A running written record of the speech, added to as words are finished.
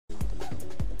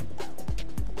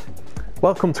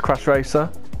Welcome to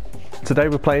CrashRacer. Today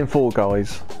we're playing Fall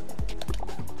Guys.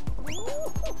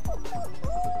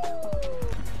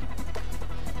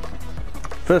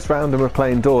 First round and we're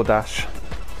playing DoorDash.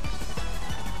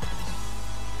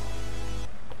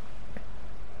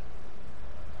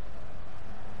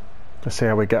 Let's see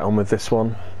how we get on with this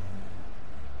one.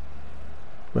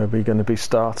 Where are we going to be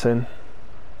starting?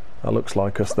 That looks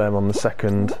like us there on the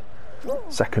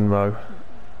second row.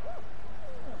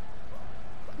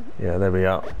 Yeah, there we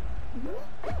are.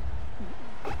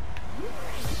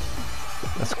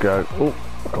 Let's go. Oh,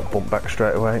 got bumped back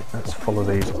straight away. Let's follow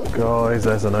these guys.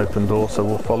 There's an open door, so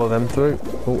we'll follow them through.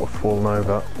 Oh, I've fallen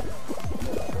over.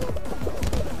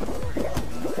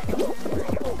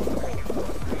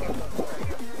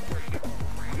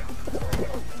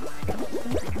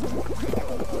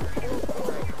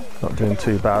 Not doing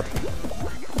too bad.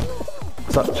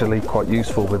 It's actually quite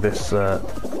useful with this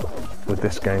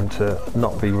game to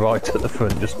not be right at the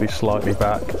front, just be slightly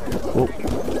back.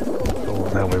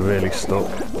 Oh, now we're really stuck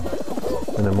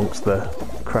in amongst the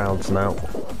crowds now.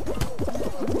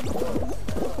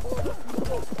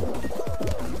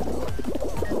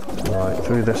 Right,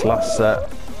 through this last set.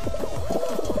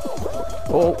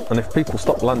 Oh, and if people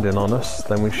stop landing on us,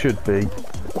 then we should be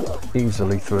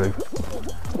easily through.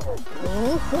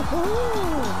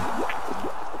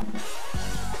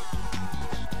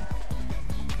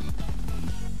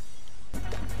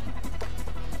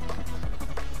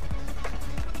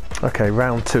 Okay,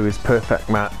 round 2 is perfect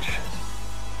match.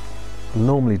 I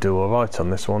normally do alright on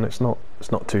this one. It's not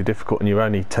too difficult, and you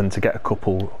only tend to get a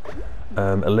couple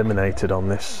eliminated on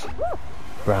this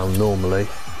round normally.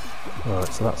 Right,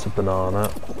 so that's a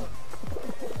banana,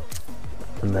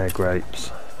 and they're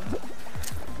grapes.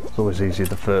 It's always easier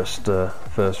the first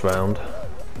round.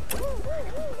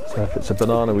 So if it's a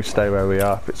banana, we stay where we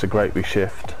are. If it's a grape, we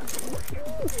shift.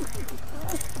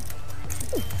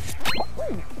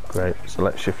 Great, so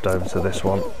let's shift over to this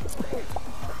one.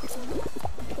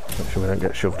 Make sure we don't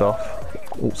get shoved off.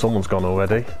 Oh, someone's gone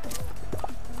already.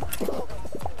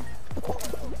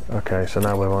 Okay, so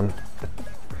now we're on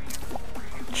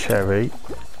cherry,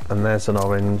 and there's an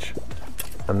orange,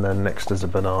 and then next is a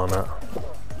banana.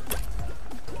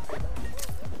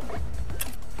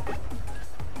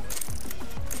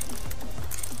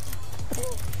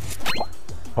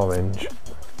 Orange,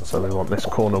 so we want this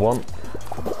corner one.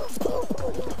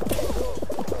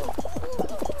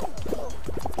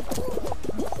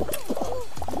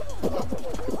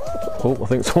 Oh, I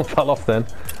think someone fell off then.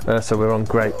 So we're on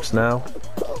grapes now.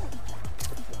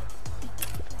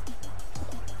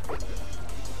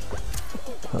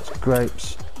 That's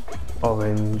grapes,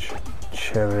 orange,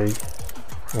 cherry.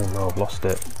 Oh no, I've lost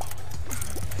it.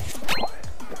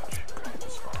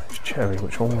 Grapes, orange, cherry.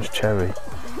 Which one was cherry?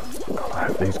 God, I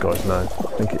hope these guys know.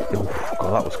 I think it. Oh,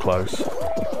 God, that was close.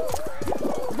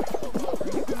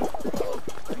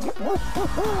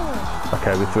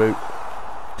 Okay, we're through.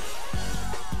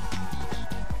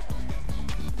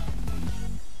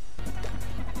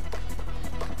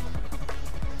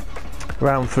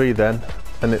 Round 3 then,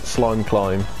 and it's slime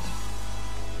climb.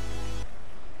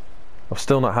 I've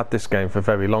still not had this game for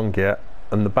very long yet,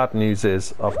 and the bad news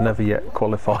is I've never yet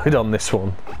qualified on this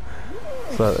one.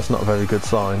 So that's not a very good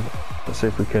sign. Let's see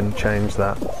if we can change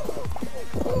that.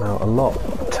 Now a lot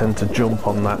tend to jump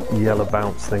on that yellow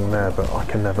bounce thing there, but I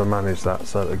can never manage that.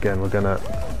 So again, we're gonna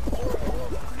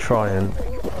try and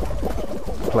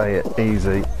play it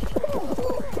easy.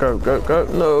 Go, go, go,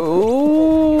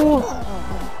 no!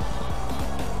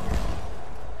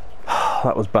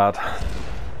 That was bad.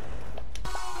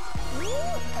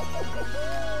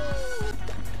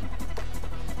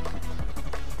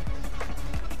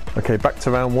 Okay, back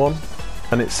to round 1,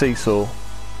 and it's seesaw.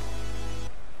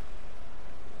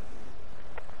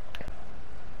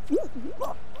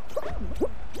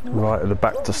 Right at the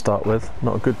back to start with.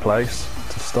 Not a good place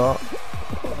to start.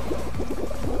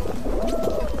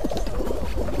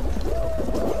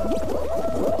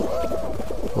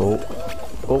 Oh,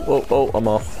 oh, oh, oh, I'm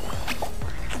off.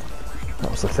 That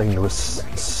was the thing, there was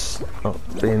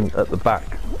being at the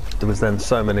back, there was then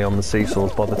so many on the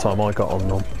seesaws by the time I got on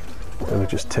them. They were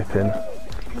just tipping.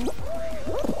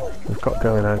 We've got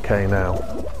going okay now.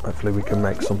 Hopefully we can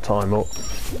make some time up.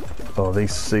 Oh,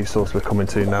 these seesaws we're coming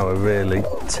to now are really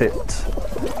tipped.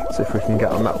 See if we can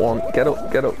get on that one. Get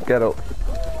up, get up, get up.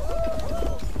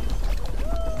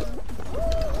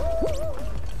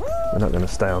 We're not going to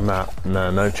stay on that. No,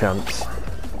 no chance.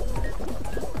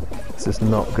 This is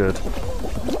not good.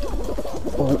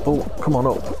 Oh, oh, come on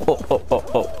up. Up, up,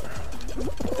 up, up.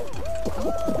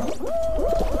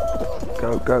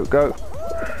 Go, go, go.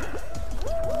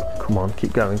 Come on,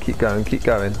 keep going, keep going, keep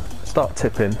going. Start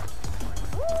tipping.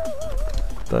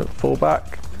 Don't fall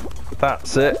back.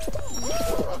 That's it.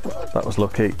 That was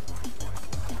lucky.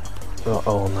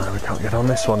 Oh no, we can't get on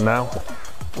this one now.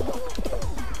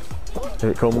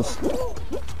 Here it comes.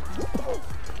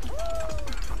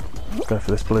 Go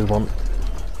for this blue one.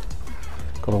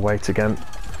 Gotta wait again.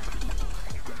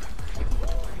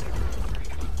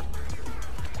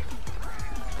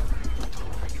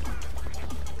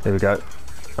 Here we go.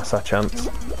 That's our chance.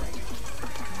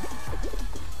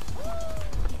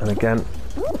 And again.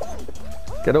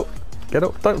 Get up. Get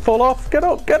up. Don't fall off. Get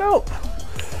up. Get up.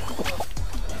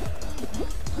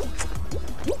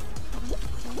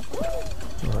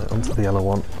 Right, onto the yellow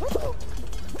one.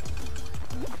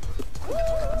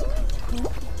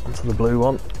 Onto the blue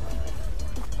one.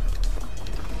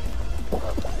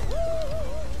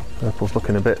 Purple's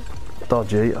looking a bit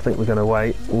dodgy. I think we're going to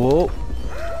wait. Whoa.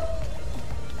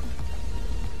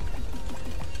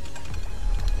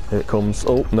 Here it comes.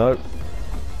 Oh, no.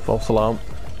 False alarm.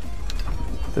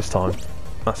 This time.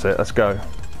 That's it. Let's go.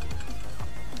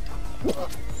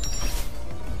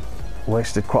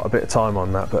 Wasted quite a bit of time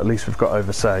on that, but at least we've got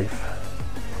over safe.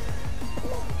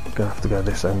 Gonna have to go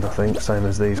this end, I think. Same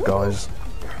as these guys.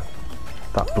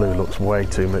 That blue looks way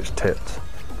too much tipped.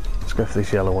 Let's go for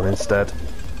this yellow one instead.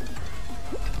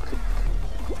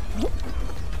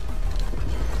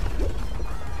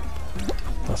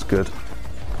 That's good.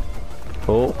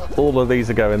 All of these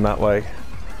are going that way.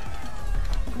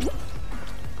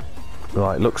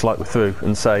 Right, looks like we're through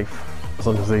and safe. As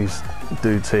long as these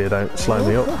dudes here don't slow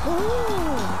me up.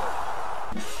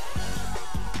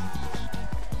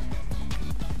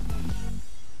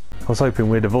 I was hoping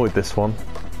we'd avoid this one.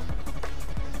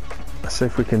 Let's see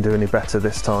if we can do any better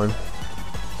this time.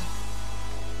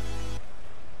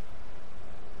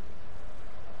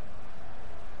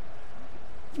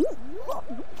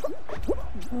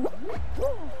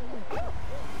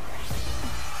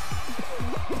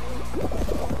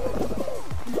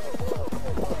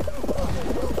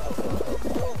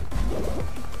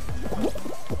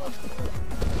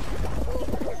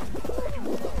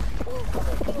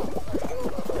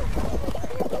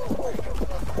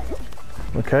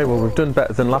 Okay, well we've done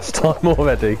better than last time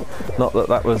already. Not that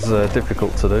that was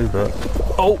difficult to do, but...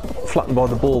 Oh! Flattened by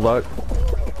the ball though.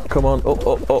 Come on, up,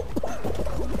 up, up.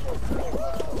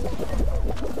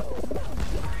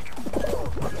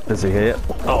 Busy here.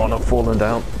 Oh, and I've fallen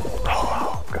down.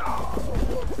 Oh,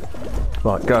 God.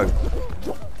 Right, go.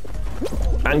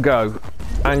 And go.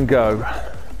 And go.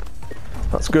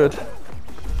 That's good.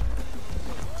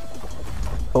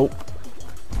 Oh.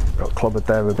 Got clobbered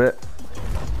there a bit.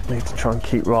 Need to try and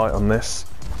keep right on this.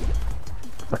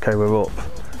 Okay, we're up.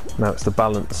 Now it's the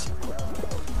balance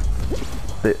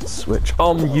bits, which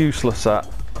I'm useless at.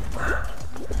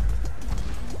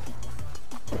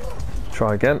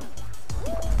 Try again.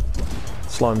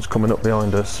 Slime's coming up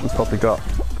behind us. We've probably got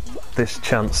this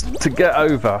chance to get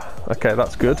over. Okay,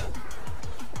 that's good.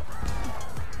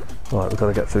 Right, we've got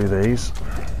to get through these.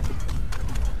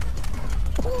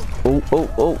 Oh, oh,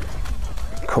 oh.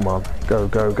 Come on. Go,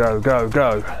 go, go, go,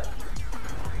 go.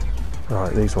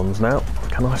 Right, these ones now.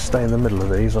 Can I stay in the middle of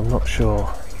these? I'm not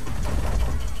sure.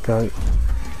 Go.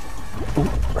 Ooh.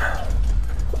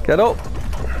 Get up.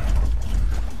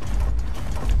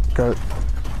 Go.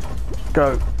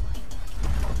 Go.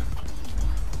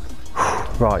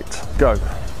 Right, go.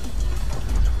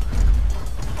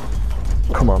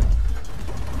 Come on.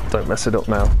 Don't mess it up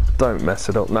now. Don't mess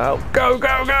it up now. Go,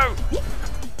 go, go!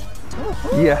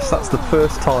 Yes, that's the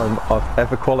first time I've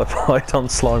ever qualified on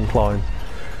Slime Climb.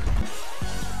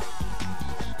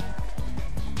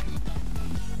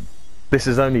 This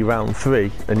is only round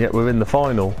 3, and yet we're in the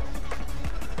final.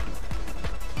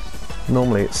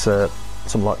 Normally it's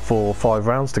something like 4 or 5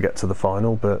 rounds to get to the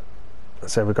final, but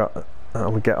let's see how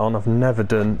we get on. I've never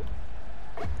done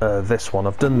this one.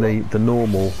 I've done the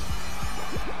normal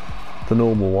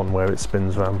one where it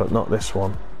spins round, but not this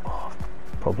one. Oh,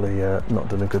 probably not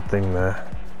done a good thing there,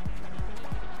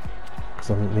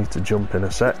 because I need to jump in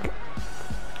a sec.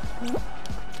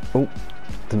 Oh,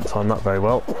 didn't time that very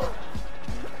well.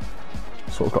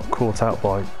 Sort of got caught out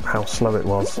by how slow it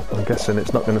was. I'm guessing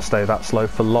it's not going to stay that slow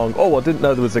for long. Oh, I didn't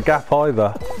know there was a gap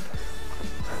either.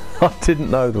 I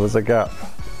didn't know there was a gap.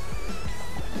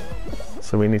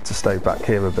 So we need to stay back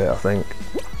here a bit, I think.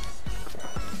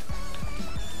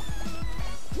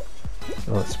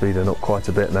 Oh, it's speeding up quite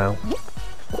a bit now.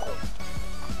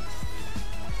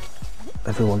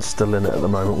 Everyone's still in it at the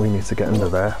moment. We need to get under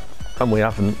there. And we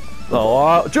haven't.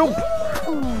 Oh, jump!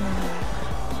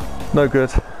 No good.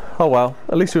 Oh well,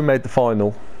 at least we made the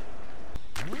final.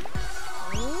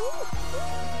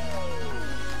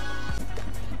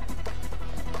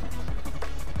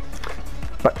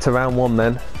 Back to round 1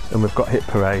 then, and we've got Hit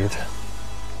Parade.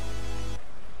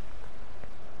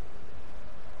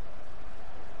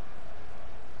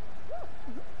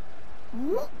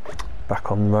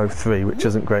 Back on row 3, which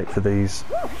isn't great for these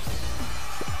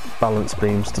balance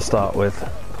beams to start with.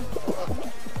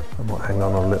 I might hang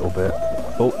on a little bit.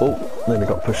 Oh, nearly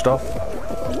got pushed off.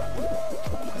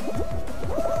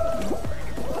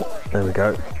 There we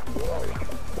go.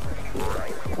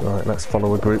 Right, let's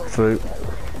follow a group through.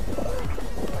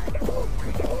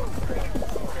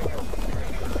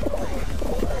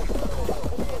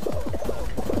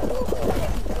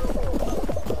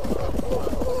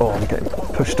 Oh, I'm getting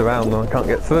pushed around and I can't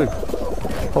get through.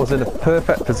 I was in a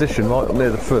perfect position right up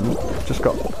near the front, just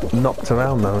got knocked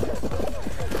around though.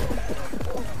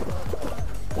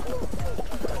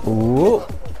 Whoa.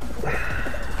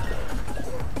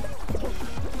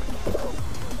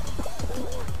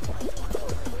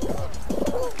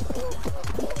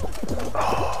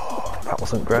 Oh, that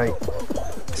wasn't great.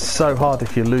 It's so hard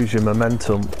if you lose your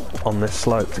momentum on this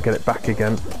slope to get it back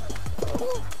again.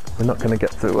 We're not going to get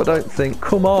through, I don't think.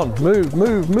 Come on, move,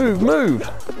 move, move, move!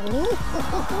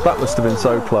 That must have been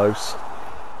so close.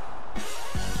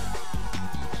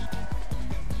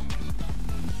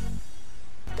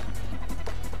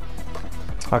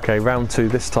 Okay, round 2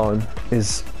 this time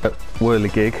is at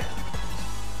Whirligig.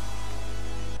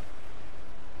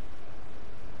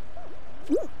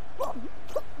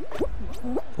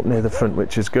 Up near the front,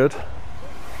 which is good.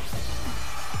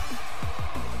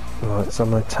 Right, so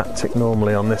my tactic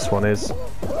normally on this one is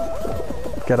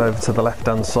get over to the left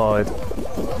hand side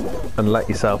and let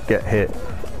yourself get hit.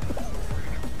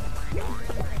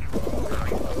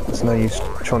 There's no use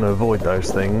trying to avoid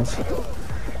those things,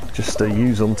 just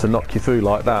use them to knock you through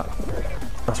like that.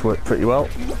 That's worked pretty well.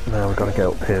 Now we've got to get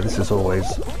up here. This is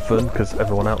always fun because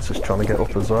everyone else is trying to get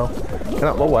up as well. Get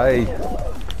out my way!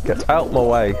 Get out my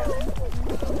way!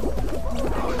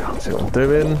 Oh, I can't see what I'm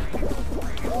doing.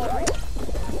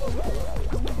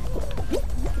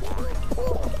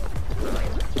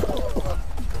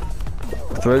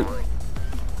 Through.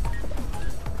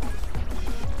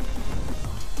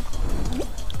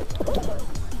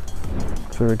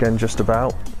 Through again just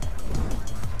about.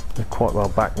 They're quite well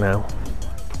back now.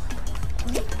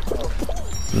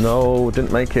 No,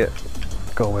 didn't make it.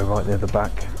 God, we're right near the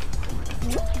back.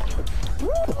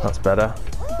 That's better.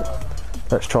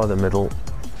 Let's try the middle.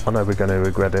 I know we're going to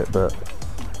regret it, but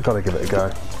we've got to give it a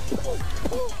go.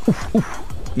 Oof, oof.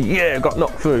 Yeah, got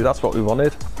knocked through. That's what we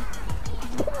wanted.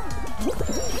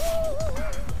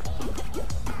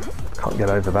 Can't get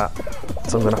over that,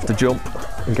 so I'm going to have to jump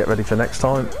and get ready for next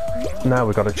time. Now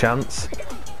we've got a chance.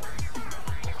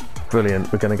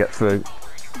 Brilliant, we're going to get through.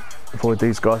 Avoid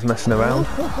these guys messing around.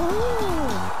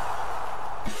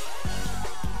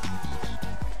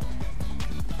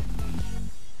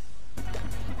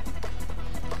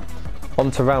 On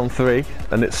to round 3,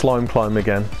 and it's slime climb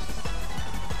again.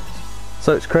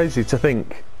 So it's crazy to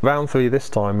think, round 3 this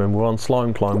time and we're on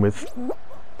slime climb with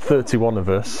 31 of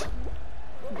us.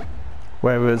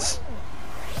 Whereas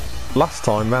last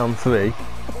time, round 3,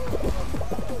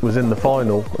 was in the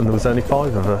final and there was only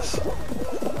 5 of us.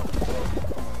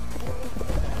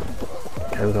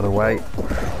 Okay, we've got to wait.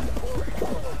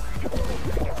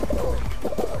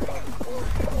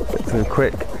 Get through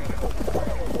quick.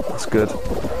 That's good.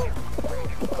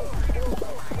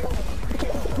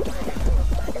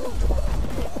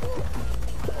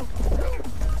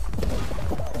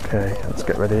 Okay, let's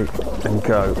get ready and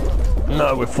go.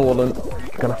 No, we've fallen.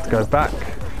 Gonna have to go back.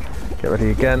 Get ready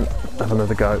again. Have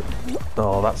another go.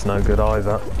 Oh, that's no good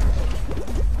either.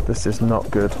 This is not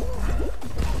good.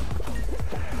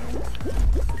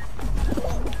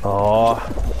 Oh,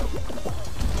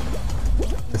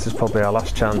 this is probably our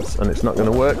last chance, and it's not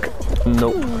going to work.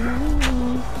 Nope.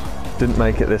 Didn't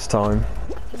make it this time.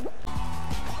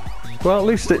 Well, at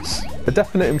least it's a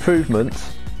definite improvement.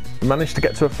 We managed to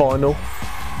get to a final,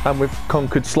 and we've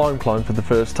conquered slime climb for the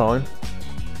first time.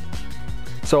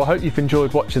 So I hope you've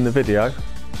enjoyed watching the video,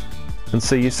 and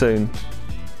see you soon.